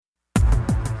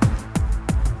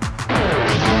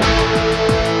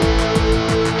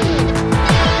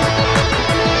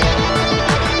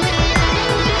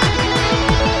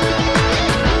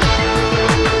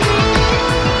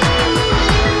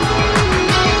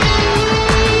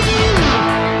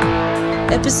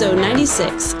episode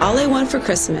 96, All I Want for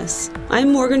Christmas.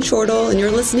 I'm Morgan Shortle, and you're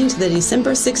listening to the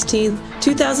December 16th,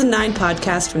 2009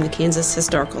 podcast from the Kansas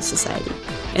Historical Society.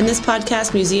 In this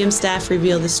podcast, museum staff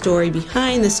reveal the story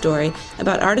behind the story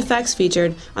about artifacts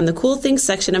featured on the Cool Things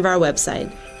section of our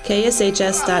website,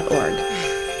 kshs.org.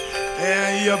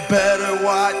 And you better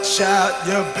watch out,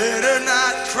 you better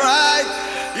not cry,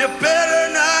 you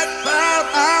better not pout,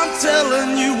 I'm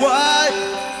telling you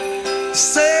why.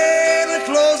 Santa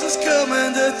Claus is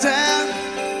coming to town.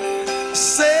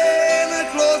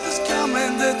 Santa Claus is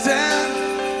coming to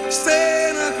town.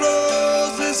 Santa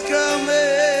Claus is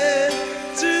coming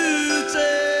to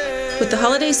town. With the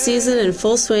holiday season in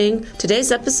full swing,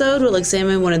 today's episode will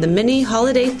examine one of the many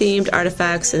holiday-themed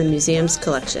artifacts in the museum's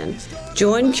collection.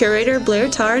 Join curator Blair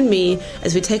Tarr and me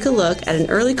as we take a look at an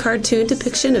early cartoon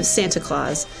depiction of Santa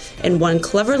Claus and one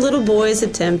clever little boy's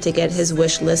attempt to get his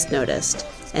wish list noticed.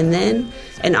 And then,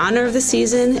 in honor of the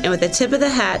season and with a tip of the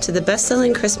hat to the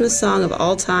best-selling Christmas song of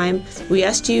all time, we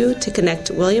asked you to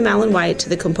connect William Allen White to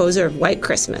the composer of White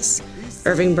Christmas,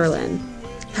 Irving Berlin.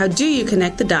 How do you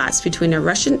connect the dots between a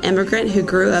Russian immigrant who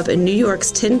grew up in New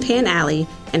York's Tin Pan Alley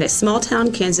and a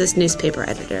small-town Kansas newspaper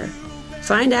editor?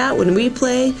 Find out when we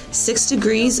play 6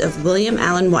 Degrees of William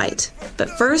Allen White. But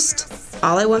first,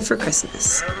 All I Want for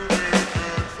Christmas.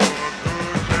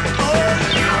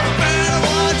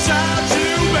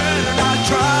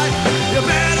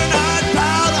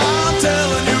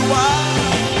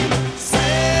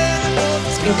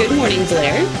 Good morning,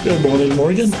 Blair. Good morning,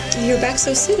 Morgan. You're back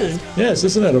so soon. Yes,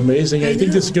 isn't that amazing? I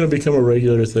think this is going to become a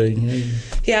regular thing.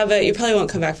 Yeah, but you probably won't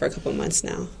come back for a couple of months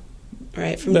now,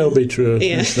 right? That'll be true.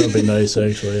 Yeah. That'll be nice,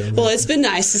 actually. Well, it's been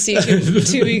nice to see you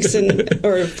 2 weeks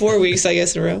or 4 weeks, I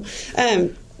guess, in a row.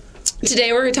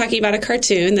 Today we're talking about a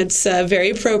cartoon that's very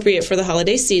appropriate for the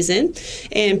holiday season,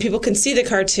 and people can see the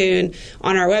cartoon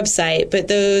on our website, but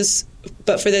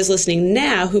for those listening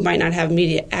now who might not have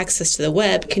immediate access to the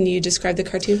web, can you describe the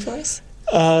cartoon for us?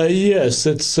 Yes,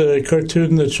 it's a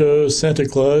cartoon that shows Santa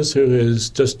Claus who is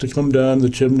just to come down the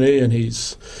chimney, and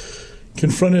he's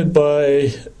confronted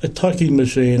by a talking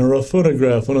machine or a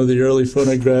phonograph, one of the early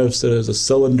phonographs that has a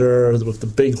cylinder with the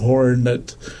big horn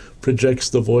that projects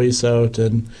the voice out,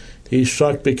 and he's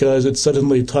shocked because it's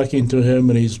suddenly talking to him,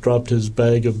 and he's dropped his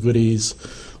bag of goodies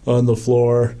on the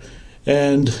floor,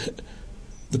 and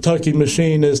the talking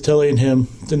machine is telling him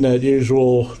in that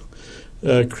usual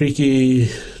creaky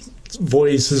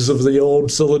voices of the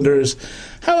old cylinders,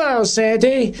 "Hello,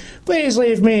 Santy. Please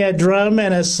leave me a drum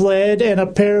and a sled and a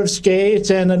pair of skates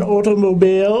and an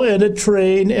automobile and a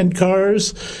train and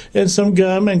cars and some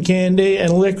gum and candy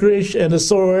and licorice and a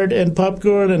sword and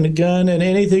popcorn and a gun and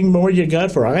anything more you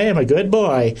got, for I am a good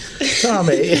boy.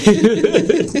 Tommy."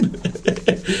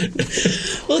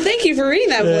 Well, thank you for reading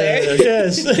that, Blair.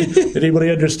 Yes. Anybody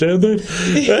understand that?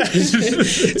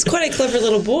 It's quite a clever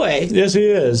little boy. Yes, he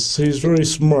is. He's very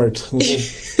smart. And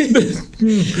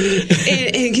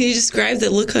can you describe the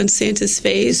look on Santa's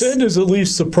face? Santa's at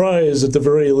least surprised, at the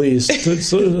very least. I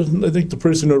think the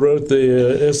person who wrote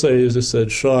the essay just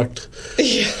said shocked.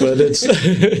 Yeah. But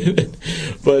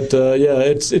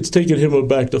it's taken him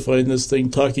aback to find this thing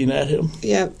talking at him.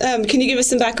 Yeah. Can you give us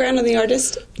some background on the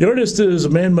artist? The artist is a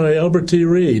man by Albert T.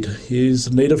 Reed. He's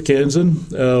a native Kansan,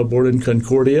 born in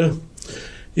Concordia.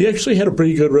 He actually had a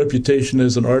pretty good reputation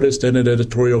as an artist and an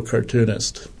editorial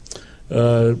cartoonist.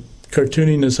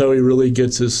 Cartooning is how he really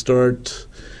gets his start.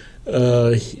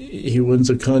 He wins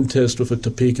a contest with a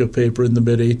Topeka paper in the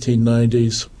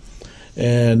mid-1890s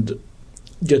and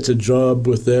gets a job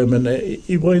with them. And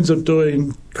he winds up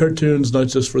doing cartoons not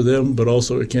just for them, but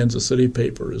also a Kansas City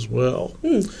paper as well.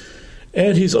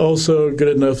 And he's also good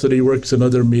enough that he works in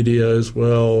other media as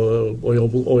well,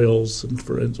 oils and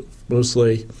forensic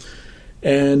mostly.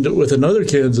 And with another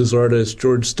Kansas artist,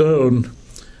 George Stone,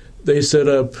 they set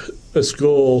up a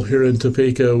school here in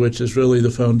Topeka, which is really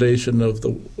the foundation of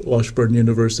the Washburn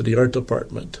University Art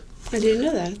Department. I didn't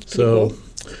know that. So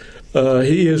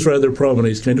he is rather prominent.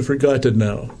 He's kind of forgotten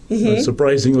now.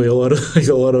 Surprisingly, a lot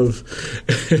of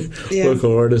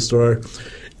local artists are.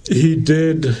 He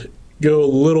did go a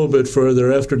little bit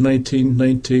further. After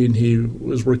 1919, he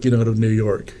was working out of New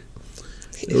York.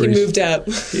 He moved up.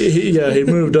 He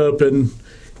moved up, and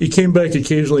he came back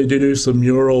occasionally to do some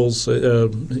murals.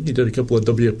 He did a couple of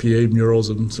WPA murals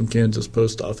and some Kansas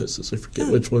post offices. I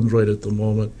forget which one's right at the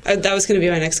moment. That was going to be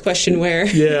my next question, where?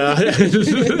 Yeah.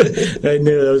 I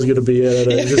knew that was going to be it.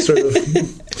 I just sort of...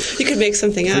 You could make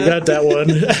something up. Forgot that one.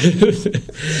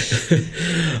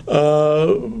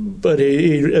 But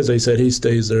he, as I said, he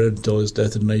stays there until his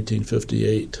death in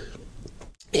 1958.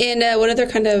 And what other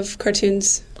kind of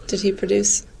cartoons did he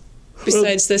produce?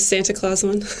 Besides the Santa Claus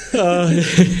one?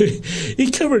 He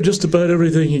covered just about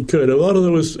everything he could. A lot of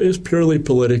it is purely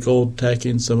political,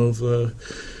 attacking some of the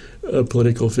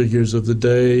political figures of the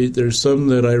day. There's some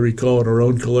that I recall in our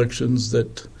own collections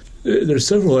that there's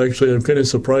several, actually. I'm kind of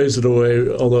surprised in a way,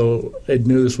 although I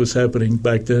knew this was happening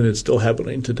back then. It's still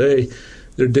happening today.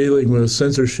 They're dealing with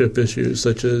censorship issues,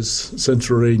 such as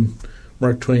censoring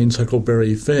Mark Twain's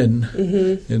Huckleberry Finn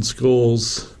in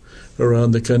schools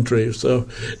around the country. So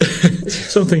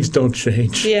some things don't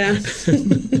change. Yeah.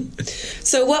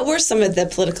 So what were some of the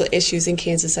political issues in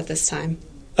Kansas at this time?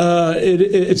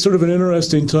 It's sort of an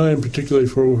interesting time, particularly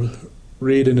for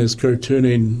Reed and his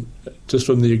cartooning. Just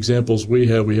from the examples we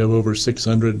have over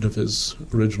 600 of his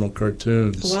original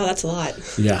cartoons. Wow, that's a lot.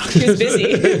 Yeah. He was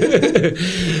busy.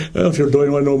 Well, if you're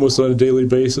doing one almost on a daily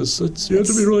basis, you have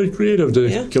to be really creative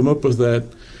to come up with that.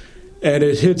 And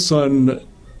it hits on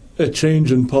a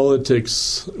change in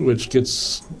politics, which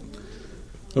gets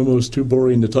almost too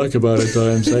boring to talk about at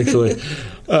times, actually.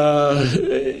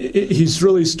 He's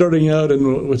really starting out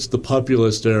in what's the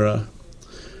populist era,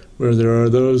 where there are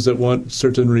those that want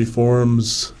certain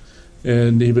reforms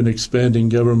and even expanding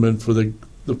government for the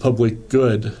public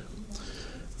good,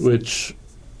 which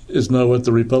is not what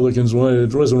the Republicans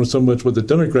wanted. It wasn't so much what the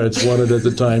Democrats wanted at the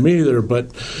time either, but...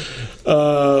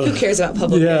 who cares about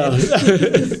public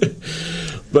good?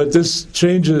 But this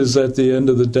changes at the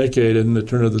end of the decade, in the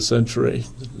turn of the century,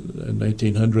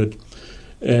 1900,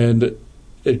 and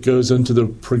it goes into the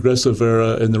progressive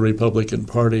era in the Republican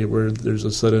Party, where there's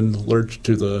a sudden lurch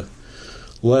to the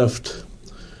left,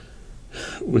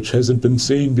 which hasn't been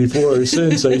seen before or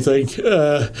since, I think.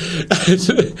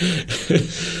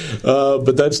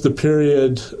 But that's the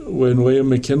period when William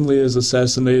McKinley is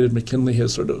assassinated. McKinley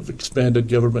has sort of expanded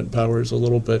government powers a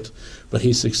little bit, but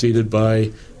he's succeeded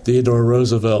by Theodore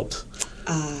Roosevelt,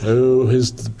 who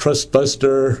is the trust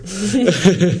buster,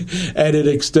 and it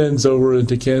extends over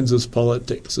into Kansas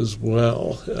politics as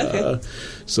well,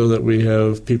 so that we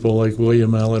have people like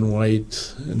William Allen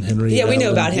White and Henry Allen. We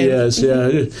know about him. Yes,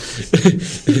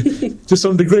 to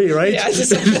some degree, right? Yeah, to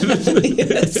some degree,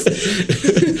 yes.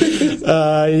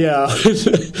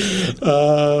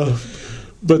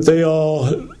 But they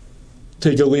all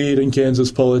take a lead in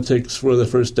Kansas politics for the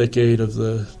first decade of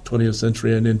the 20th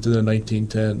century and into the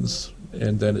 1910s.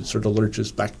 And then it sort of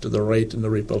lurches back to the right in the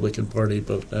Republican Party,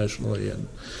 both nationally and...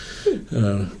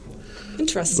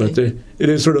 Interesting. But it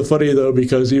is sort of funny, though,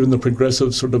 because even the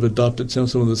progressives sort of adopted some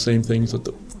of the same things that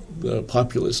the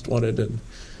populists wanted, and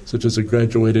such as a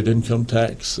graduated income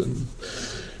tax. And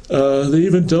they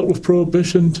even dealt with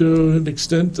prohibition to an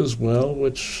extent as well,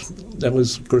 which that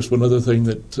was, of course, one other thing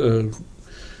that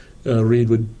Reed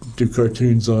would do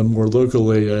cartoons on more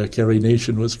locally. Carrie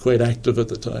Nation was quite active at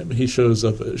the time. She shows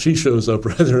up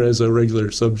rather as a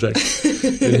regular subject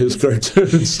in his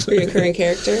cartoons. Recurring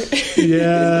character?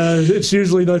 Yeah, it's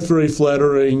usually not very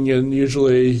flattering, and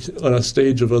usually on a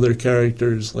stage of other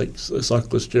characters like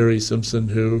Sockless Jerry Simpson,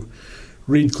 who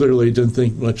Reed clearly didn't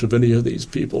think much of any of these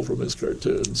people from his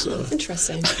cartoons. So.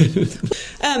 Interesting.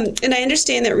 And I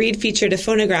understand that Reed featured a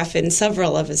phonograph in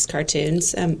several of his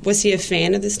cartoons. Was he a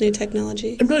fan of this new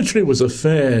technology? I'm not sure he was a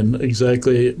fan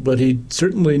exactly, but he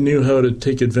certainly knew how to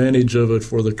take advantage of it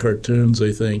for the cartoons,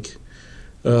 I think.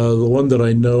 The one that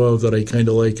I know of that I kind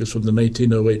of like is from the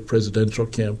 1908 presidential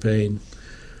campaign.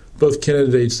 Both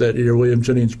candidates that year, William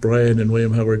Jennings Bryan and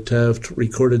William Howard Taft,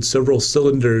 recorded several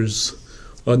cylinders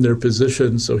on their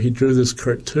position, so he drew this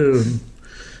cartoon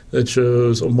that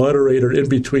shows a moderator in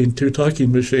between two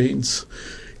talking machines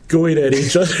going at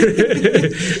each other,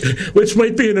 which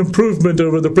might be an improvement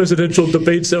over the presidential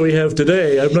debates that we have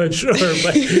today. I'm not sure.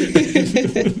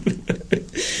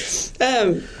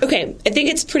 Okay, I think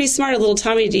it's pretty smart of little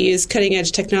Tommy to use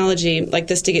cutting-edge technology like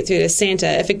this to get through to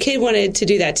Santa. If a kid wanted to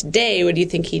do that today, what do you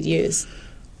think he'd use?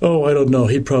 Oh, I don't know.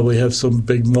 He'd probably have some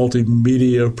big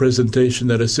multimedia presentation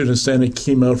that as soon as Santa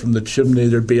came out from the chimney,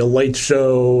 there'd be a light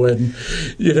show, and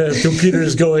you'd have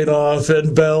computers going off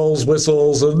and bells,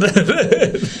 whistles, and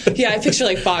yeah, I picture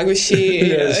like fog machine.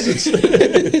 Yes,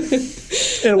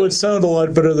 and it would sound a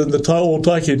lot better than the old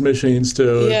talking machines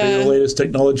too. Yeah. It'd be the latest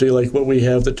technology like what we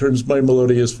have that turns my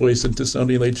melodious voice into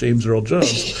sounding like James Earl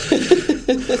Jones.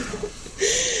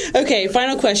 Okay,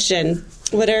 final question.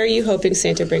 What are you hoping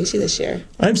Santa brings you this year?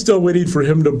 I'm still waiting for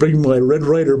him to bring my Red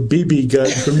Ryder BB gun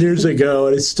from years ago,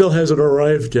 and it still hasn't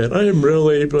arrived yet. I am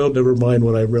really, well, never mind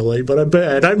what I'm really, but I'm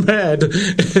bad. I'm mad.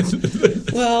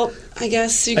 Well, I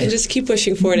guess you can just keep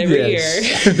pushing for it every year.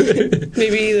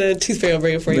 Maybe the Tooth Fairy will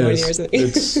bring it for you one year.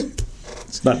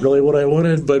 It's not really what I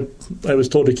wanted, but I was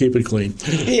told to keep it clean.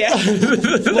 Yeah.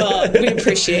 Well, we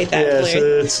appreciate that,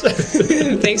 Yes,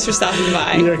 Blair. Thanks for stopping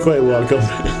by. You're quite welcome.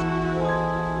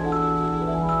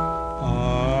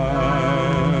 I'm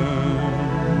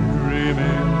dreaming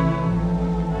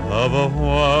of a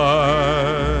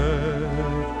white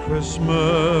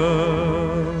Christmas.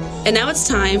 And now it's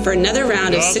time for another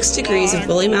round of 6 Degrees of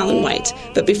William Allen White.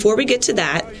 But before we get to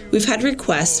that, we've had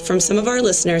requests from some of our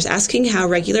listeners asking how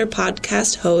regular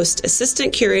podcast host,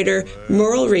 assistant curator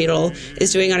Merle Riedel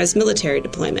is doing on his military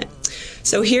deployment.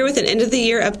 So here with an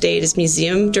end-of-the-year update is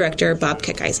museum director Bob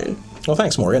Keckeisen. Well,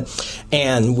 thanks, Morgan.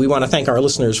 And we want to thank our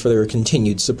listeners for their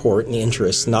continued support and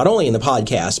interest, not only in the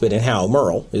podcast, but in how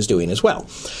Merle is doing as well.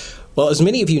 Well, as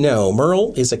many of you know,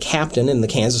 Merle is a captain in the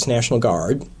Kansas National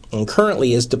Guard and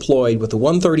currently is deployed with the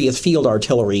 130th Field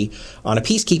Artillery on a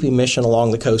peacekeeping mission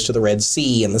along the coast of the Red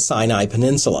Sea and the Sinai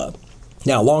Peninsula.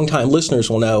 Now, longtime listeners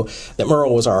will know that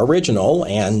Merle was our original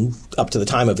and, up to the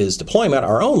time of his deployment,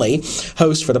 our only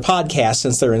host for the podcast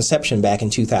since their inception back in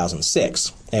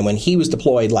 2006. And when he was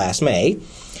deployed last May,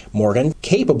 Morgan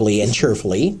capably and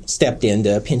cheerfully stepped in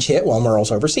to pinch hit while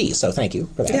Merle's overseas. So thank you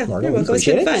for that, Morgan. You're welcome. We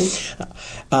appreciate It's been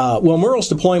it. Well, Merle's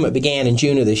deployment began in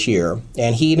June of this year,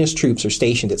 and he and his troops are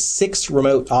stationed at 6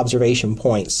 remote observation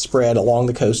points spread along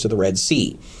the coast of the Red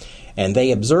Sea. And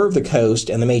they observe the coast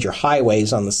and the major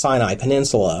highways on the Sinai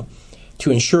Peninsula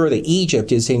to ensure that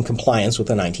Egypt is in compliance with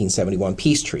the 1971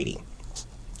 peace treaty.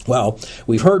 Well,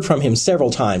 we've heard from him several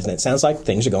times, and it sounds like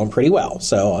things are going pretty well.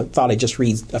 So I thought I'd just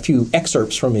read a few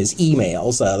excerpts from his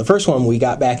emails. The first one we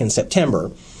got back in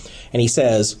September, and he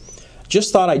says,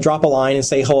 "Just thought I'd drop a line and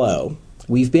say hello.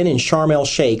 We've been in Sharm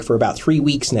el-Sheikh for about 3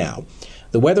 weeks now.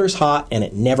 The weather's hot, and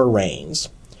it never rains.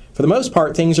 For the most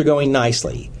part, things are going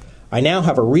nicely. I now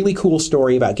have a really cool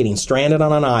story about getting stranded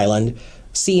on an island,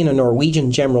 seeing a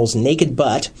Norwegian general's naked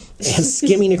butt, and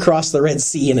skimming across the Red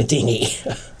Sea in a dinghy."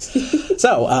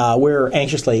 So we're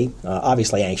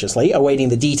obviously anxiously, awaiting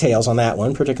the details on that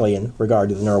one, particularly in regard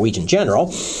to the Norwegian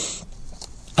general.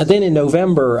 And then in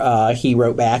November, he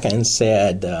wrote back and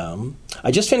said,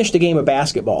 "I just finished a game of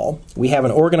basketball. We have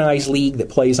an organized league that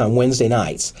plays on Wednesday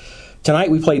nights. Tonight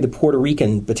we played the Puerto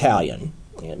Rican battalion.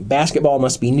 And basketball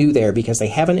must be new there because they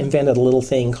haven't invented a little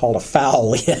thing called a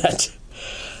foul yet.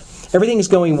 Everything's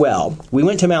going well. We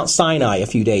went to Mount Sinai a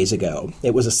few days ago.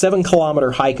 It was a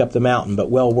 7-kilometer hike up the mountain, but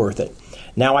well worth it.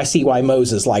 Now I see why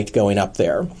Moses liked going up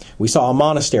there. We saw a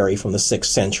monastery from the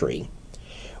 6th century.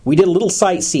 We did a little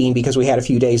sightseeing because we had a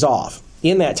few days off.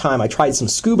 In that time, I tried some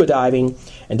scuba diving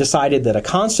and decided that a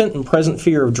constant and present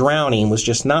fear of drowning was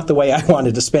just not the way I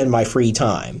wanted to spend my free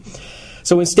time.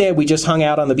 So instead, we just hung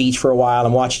out on the beach for a while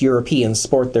and watched Europeans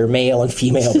sport their male and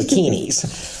female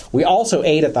bikinis. We also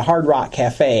ate at the Hard Rock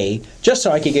Cafe just so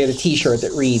I could get a T-shirt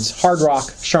that reads Hard Rock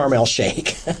Sharm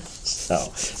el-Sheikh. So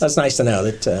that's nice to know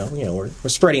that we're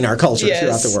spreading our culture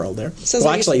throughout the world there. Sounds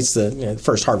like actually, it's the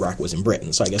first Hard Rock was in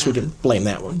Britain, so I guess we can blame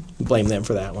that one. Blame them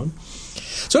for that one.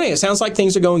 So anyway, it sounds like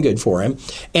things are going good for him.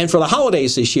 And for the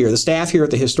holidays this year, the staff here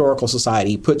at the Historical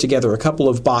Society put together a couple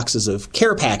of boxes of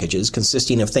care packages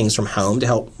consisting of things from home to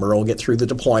help Merle get through the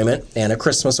deployment and a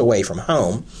Christmas away from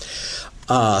home.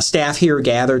 Staff here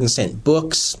gathered and sent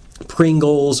books,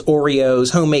 Pringles,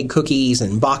 Oreos, homemade cookies,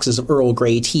 and boxes of Earl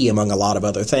Grey tea, among a lot of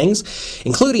other things,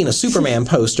 including a Superman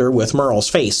poster with Merle's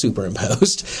face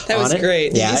superimposed That was on it.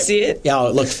 great. Did you see it? Yeah,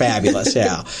 it looked fabulous,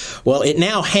 yeah. Well, it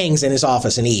now hangs in his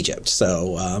office in Egypt,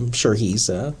 so I'm sure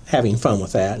he's having fun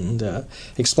with that and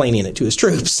explaining it to his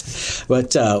troops.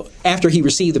 But after he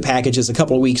received the packages a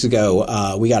couple of weeks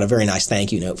ago, we got a very nice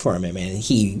thank you note from him, and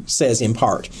he says in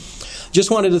part, "Just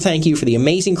wanted to thank you for the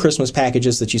amazing Christmas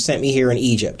packages that you sent me here in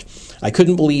Egypt. I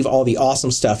couldn't believe all the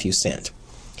awesome stuff you sent.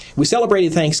 We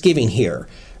celebrated Thanksgiving here.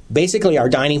 Basically, our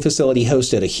dining facility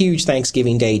hosted a huge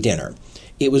Thanksgiving Day dinner.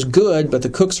 It was good, but the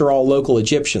cooks are all local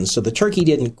Egyptians, so the turkey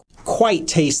didn't quite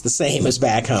taste the same as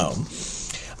back home.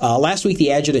 Last week,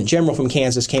 the Adjutant General from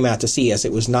Kansas came out to see us.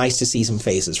 It was nice to see some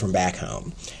faces from back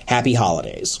home. Happy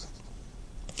holidays."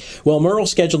 Well,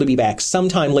 Merle's scheduled to be back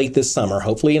sometime late this summer,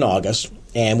 hopefully in August,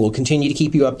 and we'll continue to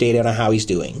keep you updated on how he's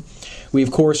doing. We,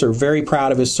 of course, are very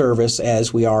proud of his service,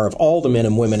 as we are of all the men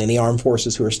and women in the armed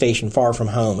forces who are stationed far from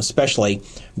home, especially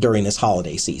during this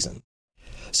holiday season.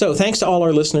 So, thanks to all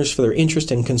our listeners for their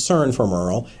interest and concern for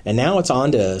Merle, and now it's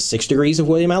on to 6 Degrees of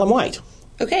William Allen White.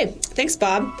 Okay, thanks,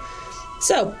 Bob.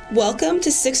 So, welcome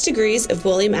to 6 Degrees of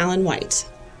William Allen White.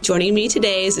 Joining me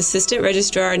today is Assistant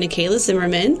Registrar Nikayla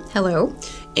Zimmerman. Hello.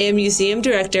 And Museum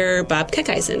Director Bob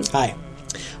Keckeisen. Hi.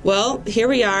 Well, here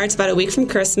we are. It's about a week from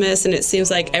Christmas, and it seems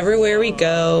like everywhere we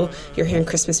go, you're hearing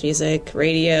Christmas music,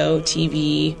 radio,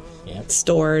 TV.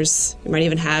 stores. You might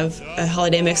even have a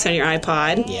holiday mix on your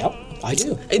iPod. Yep, I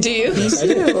do. Do you? Yes, I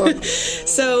do.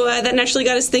 So that naturally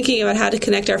got us thinking about how to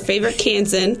connect our favorite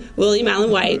Kansan, William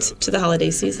Allen White, to the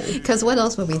holiday season. Because what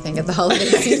else would we think of the holiday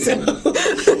season?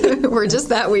 We're just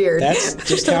that weird. That's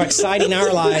just how exciting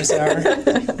our lives are.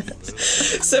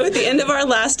 So at the end of our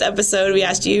last episode, we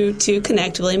asked you to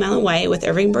connect William Allen White with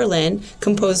Irving Berlin,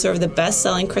 composer of the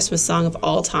best-selling Christmas song of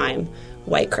all time,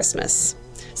 White Christmas.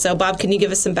 So, Bob, can you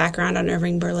give us some background on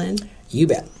Irving Berlin? You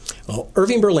bet. Well,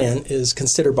 Irving Berlin is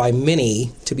considered by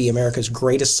many to be America's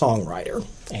greatest songwriter.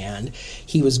 And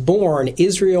he was born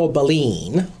Israel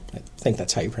Baline, I think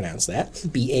that's how you pronounce that,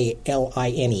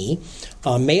 B-A-L-I-N-E,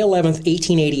 on May 11th,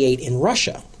 1888 in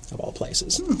Russia, of all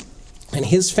places. And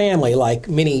his family, like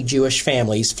many Jewish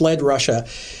families, fled Russia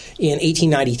in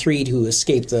 1893 to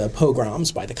escape the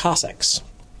pogroms by the Cossacks.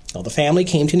 Well, the family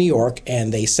came to New York,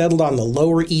 and they settled on the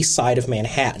Lower East Side of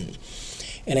Manhattan.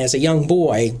 And as a young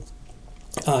boy,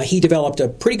 he developed a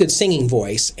pretty good singing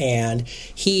voice, and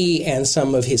he and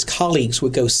some of his colleagues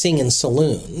would go sing in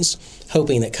saloons,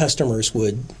 hoping that customers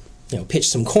would, pitch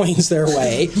some coins their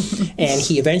way. And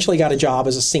he eventually got a job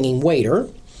as a singing waiter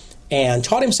and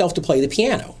taught himself to play the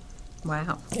piano.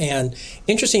 Wow. And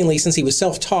interestingly, since he was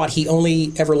self-taught, he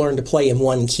only ever learned to play in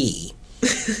one key.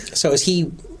 So as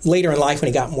he, later in life when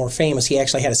he got more famous, he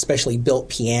actually had a specially built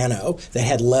piano that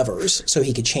had levers so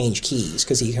he could change keys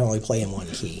because he could only play in one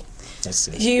key.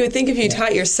 You would think if you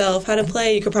taught yourself how to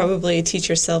play, you could probably teach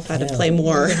yourself how to play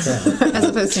more. As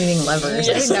opposed to needing levers.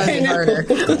 I think that would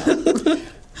be harder.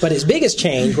 But his biggest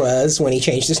change was when he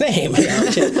changed his name. He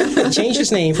changed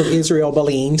his name from Israel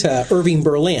Baline to Irving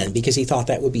Berlin because he thought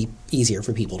that would be easier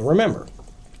for people to remember.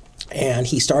 And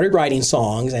he started writing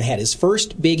songs and had his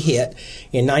first big hit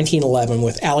in 1911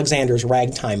 with Alexander's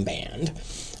Ragtime Band,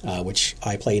 which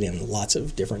I played in lots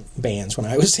of different bands when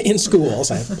I was in school,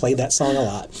 so I played that song a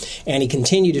lot. And he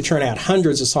continued to turn out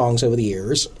hundreds of songs over the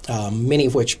years, many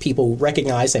of which people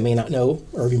recognize. They may not know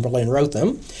Irving Berlin wrote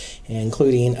them,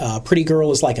 including Pretty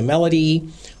Girl is Like a Melody,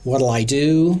 What'll I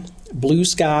Do, Blue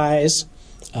Skies,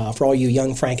 for all you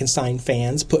young Frankenstein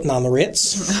fans, Putting on the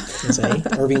Ritz is a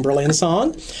Irving Berlin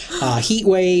song. Heat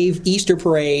Wave, Easter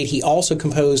Parade. He also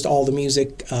composed all the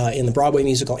music in the Broadway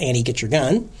musical Annie, Get Your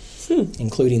Gun,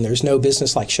 including There's No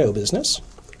Business Like Show Business.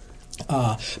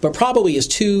 But probably his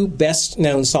two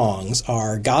best-known songs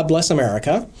are God Bless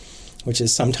America, which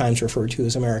is sometimes referred to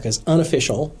as America's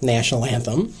unofficial national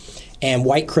anthem, and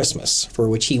White Christmas, for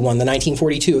which he won the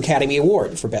 1942 Academy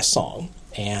Award for Best Song.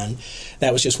 And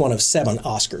that was just one of 7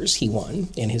 Oscars he won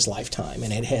in his lifetime.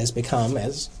 And it has become,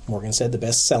 as Morgan said, the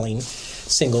best-selling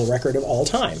single record of all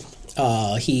time.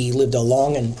 He lived a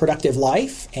long and productive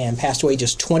life and passed away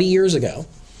just 20 years ago.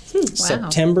 Wow.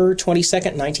 September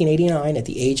 22nd, 1989, at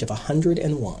the age of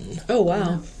 101. Oh,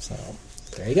 wow. So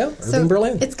there you go, Irving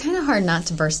Berlin. It's kind of hard not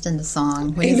to burst into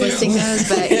song when he's listing those,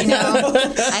 but,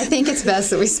 I think it's best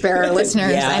that we spare our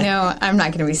listeners. Yeah. I know I'm not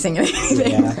going to be singing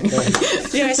anything.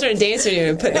 Yeah, I started dancing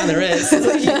and putting on the wrist.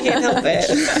 You can't help it.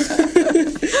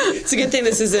 It's a good thing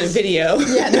this isn't video.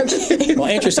 Yeah, no kidding. Well,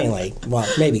 interestingly,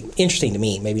 maybe interesting to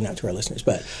me, maybe not to our listeners,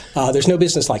 but There's No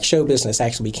Business Like Show Business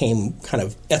actually became kind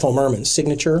of Ethel Merman's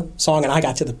signature song, and I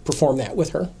got to perform that with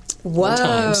her. Whoa. One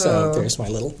time, so there's my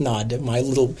little nod to my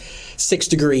little 6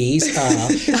 degrees. When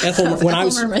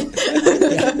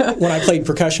I played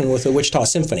percussion with the Wichita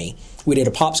Symphony, we did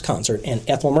a Pops concert, and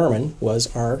Ethel Merman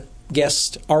was our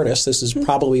guest artist. This is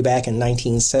probably back in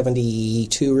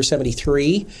 1972 or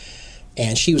 73,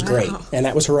 and she was great. And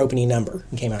that was her opening number,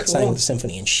 and came out and sang with the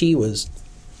symphony, and she was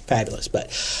fabulous. But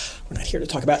we're not here to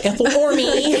talk about Ethel or me.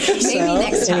 Maybe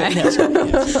next time.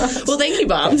 Well, thank you,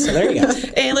 Bob. So there you go.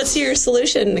 And let's hear your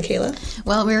solution, Michaela.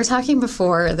 Well, we were talking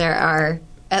before. There are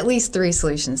at least 3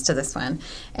 solutions to this one.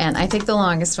 And I picked the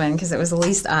longest one because it was the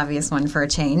least obvious one for a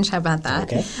change. How about that?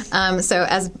 Okay. So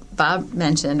as Bob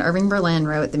mentioned, Irving Berlin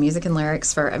wrote the music and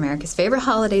lyrics for America's favorite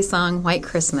holiday song, White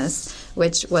Christmas,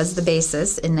 which was the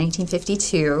basis in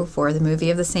 1952 for the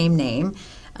movie of the same name.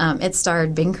 It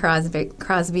starred Bing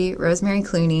Crosby, Rosemary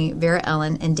Clooney, Vera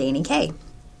Ellen, and Danny Kaye.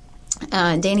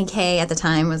 Danny Kaye at the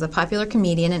time was a popular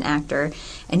comedian and actor,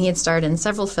 and he had starred in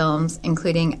several films,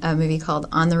 including a movie called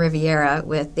On the Riviera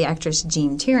with the actress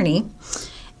Jean Tierney.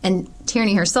 And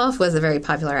Tierney herself was a very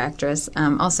popular actress,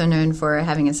 also known for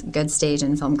having a good stage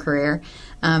and film career.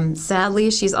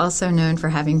 Sadly, she's also known for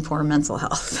having poor mental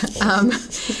health.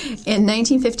 In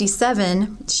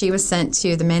 1957, she was sent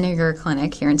to the Menninger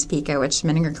Clinic here in Topeka, which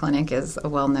Menninger Clinic is a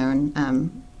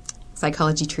well-known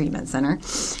psychology treatment center.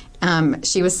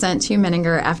 She was sent to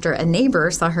Menninger after a neighbor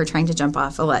saw her trying to jump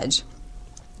off a ledge.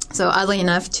 So oddly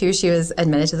enough, too, she was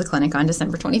admitted to the clinic on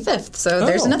December 25th. So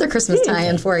there's another Christmas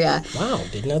tie-in for you. Wow,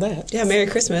 didn't know that. Yeah, Merry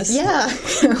Christmas. Yeah.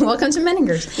 Welcome to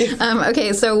Menninger's.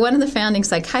 Okay, so one of the founding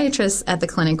psychiatrists at the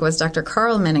clinic was Dr.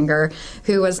 Carl Menninger,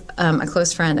 who was a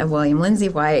close friend of William Lindsay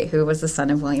White, who was the son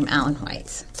of William Allen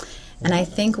White. And I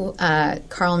think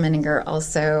Carl Menninger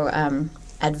also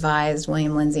advised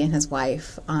William Lindsay and his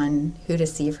wife on who to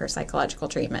see for psychological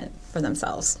treatment for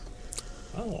themselves.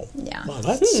 Oh, Yeah. wow,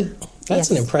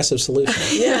 that's an impressive solution.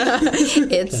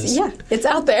 It's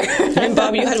out there. And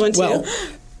Bob, you had one too. Well,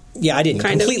 yeah, I didn't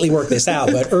completely work this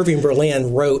out, but Irving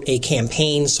Berlin wrote a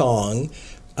campaign song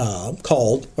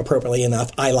called, appropriately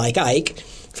enough, I Like Ike,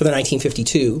 for the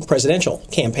 1952 presidential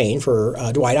campaign for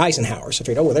Dwight Eisenhower. So I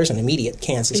figured, there's an immediate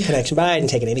Kansas connection, but I didn't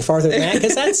take it any farther than that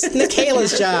because that's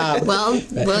Nikayla's job. Well,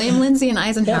 William Lindsay and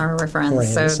Eisenhower were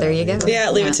friends, so there you go.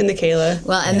 Yeah, leave it to Nikayla.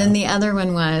 Well, and then the other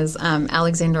one was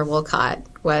Alexander Woollcott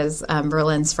was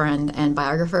Berlin's friend and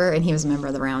biographer, and he was a member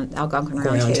of the Algonquin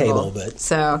Round Table.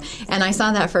 So, and I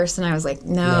saw that first, and I was like,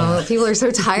 no. People are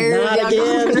so tired of the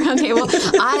Algonquin Round Table.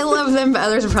 I love them, but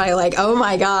others are probably like, oh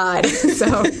my God.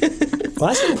 So. Well,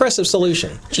 that's an impressive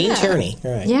solution. Jean Tierney.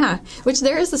 All right. Yeah, which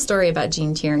there is a story about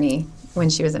Jean Tierney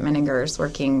when she was at Menninger's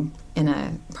working in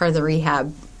a part of the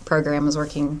rehab program, was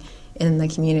working in the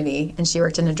community, and she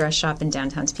worked in a dress shop in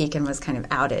downtown Topeka and was kind of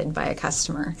outed by a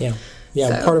customer. Yeah.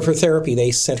 Yeah, So- part of her therapy, they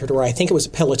sent her to where I think it was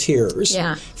Pelletiers.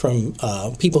 Yeah. From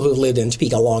people who have lived in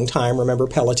Topeka a long time remember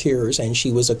Pelletiers, and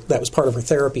that was part of her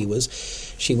therapy was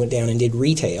she went down and did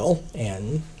retail,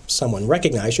 and someone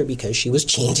recognized her because she was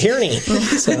Jean Tierney.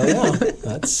 So yeah,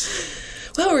 that's.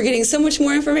 Well, we're getting so much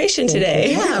more information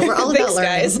today. Yeah, we're all about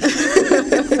Thanks,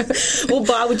 guys. Well,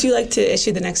 Bob, would you like to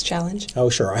issue the next challenge? Oh,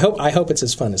 sure. I hope it's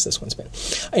as fun as this one's been.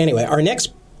 Anyway, our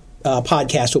next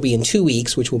podcast will be in 2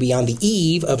 weeks, which will be on the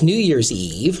eve of New Year's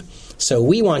Eve. So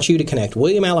we want you to connect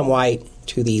William Allen White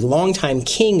to the longtime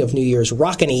king of New Year's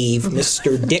Rockin' Eve,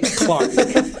 Mr. Dick Clark.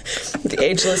 The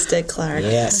ageless Dick Clark.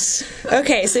 Yes.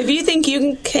 Okay, so if you think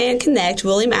you can connect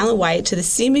William Allen White to the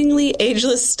seemingly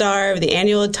ageless star of the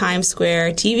annual Times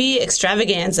Square TV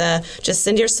extravaganza, just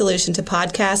send your solution to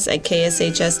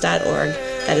podcasts@kshs.org.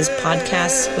 That is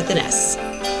podcasts with an S.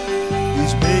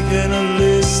 He's making a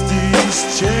list,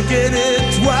 he's checking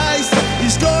it twice.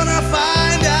 He's gonna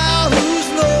find out who's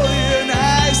naughty and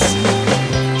nice.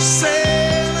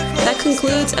 That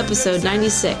concludes episode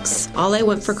 96, All I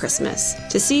Want for Christmas.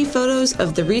 To see photos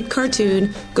of the Reed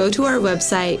cartoon, go to our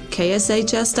website,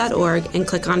 kshs.org, and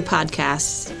click on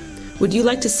podcasts. Would you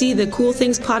like to see the Cool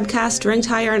Things podcast ranked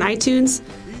higher on iTunes?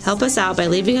 Help us out by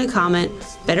leaving a comment,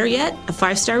 better yet, a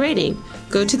 5-star rating.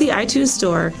 Go to the iTunes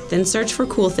store, then search for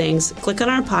Cool Things, click on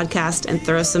our podcast, and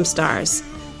throw some stars.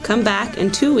 Come back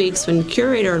in 2 weeks when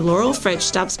curator Laurel Fritsch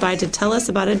stops by to tell us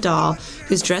about a doll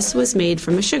whose dress was made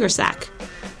from a sugar sack.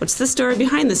 What's the story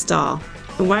behind this doll?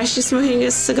 And why is she smoking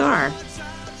a cigar?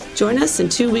 Join us in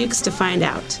 2 weeks to find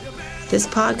out. This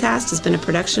podcast has been a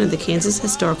production of the Kansas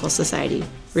Historical Society.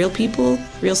 Real people,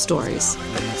 real stories.